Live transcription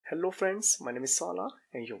Hello friends, my name is Sala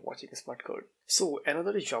and you're watching Smart Code. So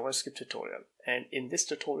another JavaScript tutorial, and in this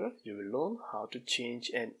tutorial you will learn how to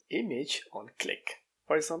change an image on click.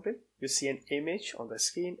 For example, you see an image on the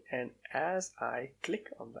screen and as I click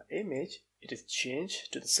on the image, it is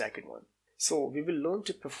changed to the second one. So we will learn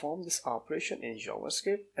to perform this operation in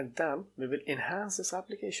JavaScript and then we will enhance this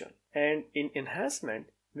application. And in enhancement,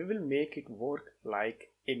 we will make it work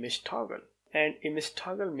like image toggle. And image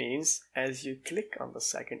toggle means as you click on the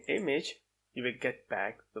second image, you will get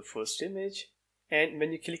back the first image. And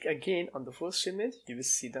when you click again on the first image, you will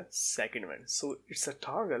see the second one. So it's a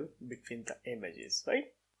toggle between the images,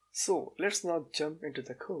 right? So let's now jump into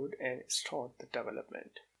the code and start the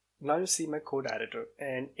development. Now you see my code editor,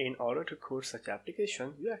 and in order to code such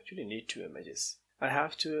application, you actually need two images. I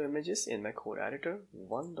have two images in my code editor,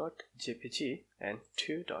 one.jpg and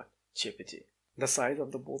two.jpg. The size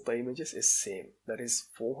of both the images is same, that is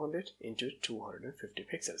 400 into 250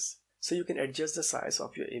 pixels. So you can adjust the size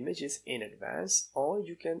of your images in advance, or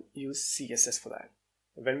you can use CSS for that.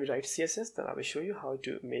 When we write CSS, then I will show you how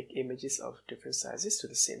to make images of different sizes to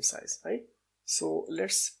the same size, right? So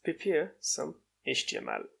let's prepare some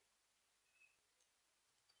HTML.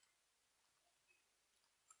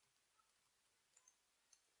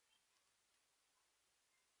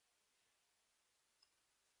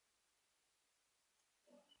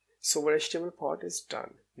 So our HTML part is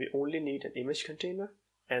done. We only need an image container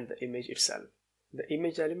and the image itself. The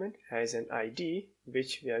image element has an ID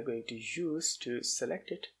which we are going to use to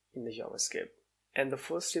select it in the JavaScript. And the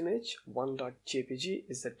first image, one.jpg,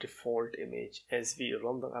 is the default image. As we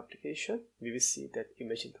run the application, we will see that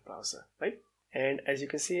image in the browser, right? And as you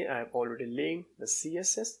can see, I have already linked the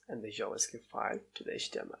CSS and the JavaScript file to the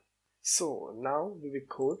HTML. So now we will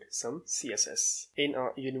code some CSS. In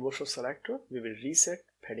our universal selector, we will reset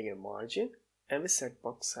padding and margin, and we set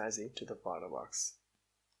box sizing to the border box.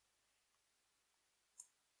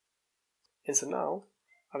 And so now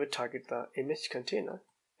I will target the image container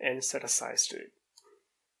and set a size to it.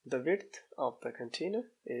 The width of the container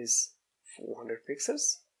is 400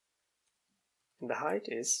 pixels and the height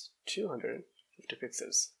is 250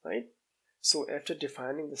 pixels, right? So after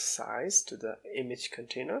defining the size to the image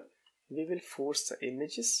container, we will force the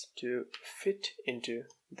images to fit into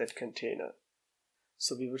that container.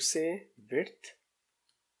 So we would say width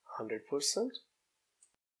 100%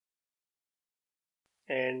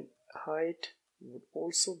 and height would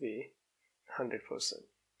also be 100%,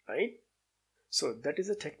 right? So that is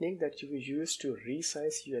a technique that you will use to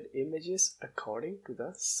resize your images according to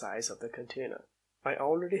the size of the container. I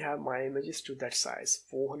already have my images to that size,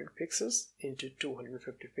 400 pixels into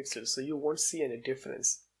 250 pixels, so you won't see any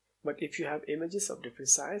difference. But if you have images of different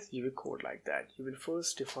size, you will code like that. You will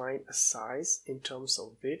first define a size in terms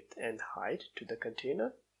of width and height to the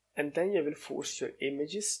container, and then you will force your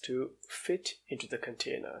images to fit into the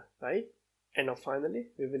container, right? And now finally,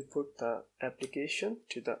 we will put the application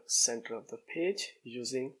to the center of the page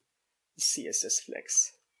using CSS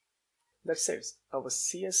flex. That's it. Our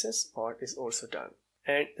CSS part is also done.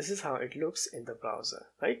 And this is how it looks in the browser,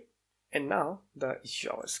 right? And now the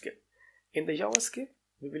JavaScript. In the JavaScript,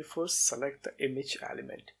 we will first select the image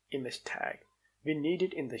element, image tag. We need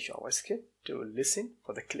it in the JavaScript to listen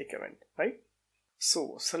for the click event, right?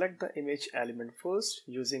 So select the image element first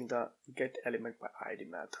using the getElementById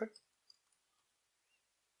method.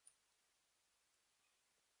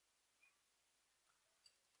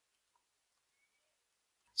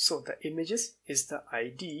 So the images is the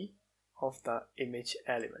ID of the image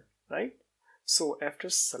element, right? So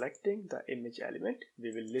after selecting the image element,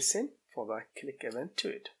 we will listen for the click event to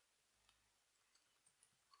it.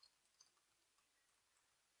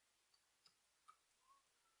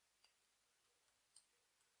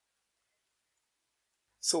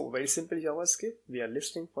 So very simple JavaScript, we are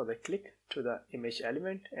listening for the click to the image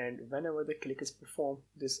element, and whenever the click is performed,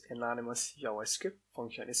 this anonymous JavaScript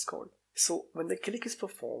function is called. So when the click is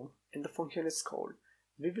performed and the function is called,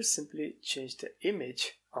 we will simply change the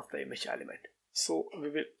image of the image element. So we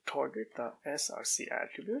will target the src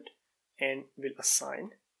attribute and will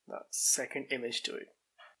assign the second image to it.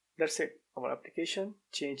 That's it. Our application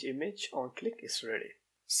change image on click is ready.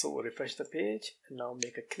 So refresh the page and now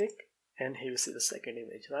make a click, and here you see the second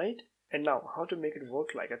image, right? And now how to make it work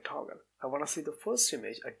like a toggle. I want to see the first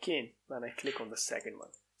image again when I click on the second one.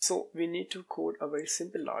 So we need to code a very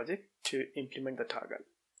simple logic to implement the toggle.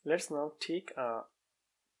 Let's now take a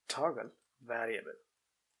toggle variable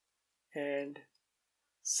and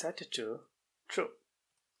set it to true.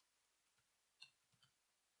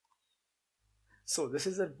 So this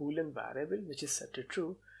is a boolean variable which is set to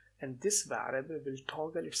true, and this variable will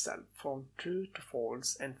toggle itself from true to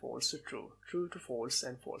false and false to true, true to false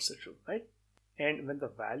and false to true, right? And when the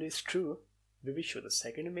value is true, we will show the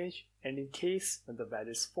second image, and in case when the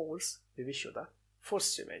value is false, we will show the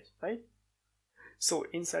first image, right? So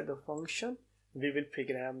inside the function, we will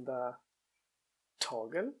program the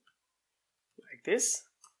toggle like this,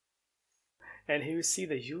 and here you see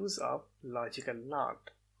the use of logical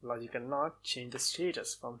not. Logical not change the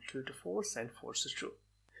status from true to false and false to true.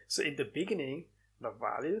 So in the beginning, the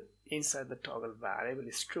value inside the toggle variable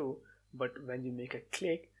is true, but when you make a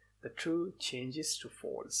click, the true changes to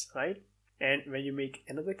false, right? And when you make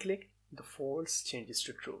another click, the false changes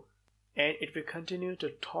to true. And it will continue to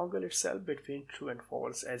toggle itself between true and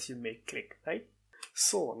false as you make click, right?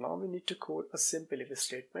 So now we need to code a simple if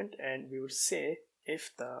statement, and we would say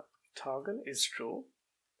if the toggle is true,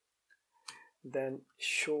 then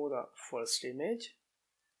show the first image,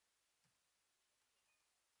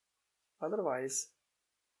 otherwise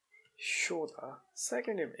show the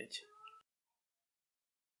second image.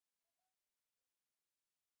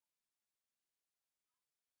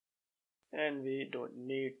 And we don't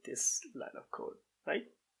need this line of code, right?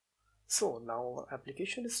 So now our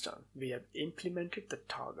application is done. We have implemented the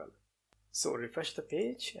toggle. So refresh the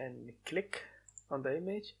page and click on the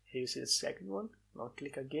image. Here you see the second one. Now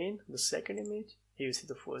click again the second image. Here you see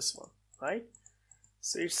the first one, right?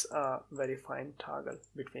 So it's a very fine toggle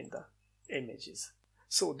between the images.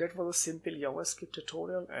 So that was a simple JavaScript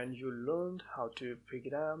tutorial, and you learned how to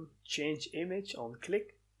program change image on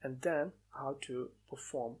click and then how to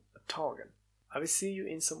perform a toggle. I will see you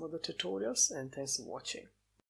in some other tutorials, and thanks for watching.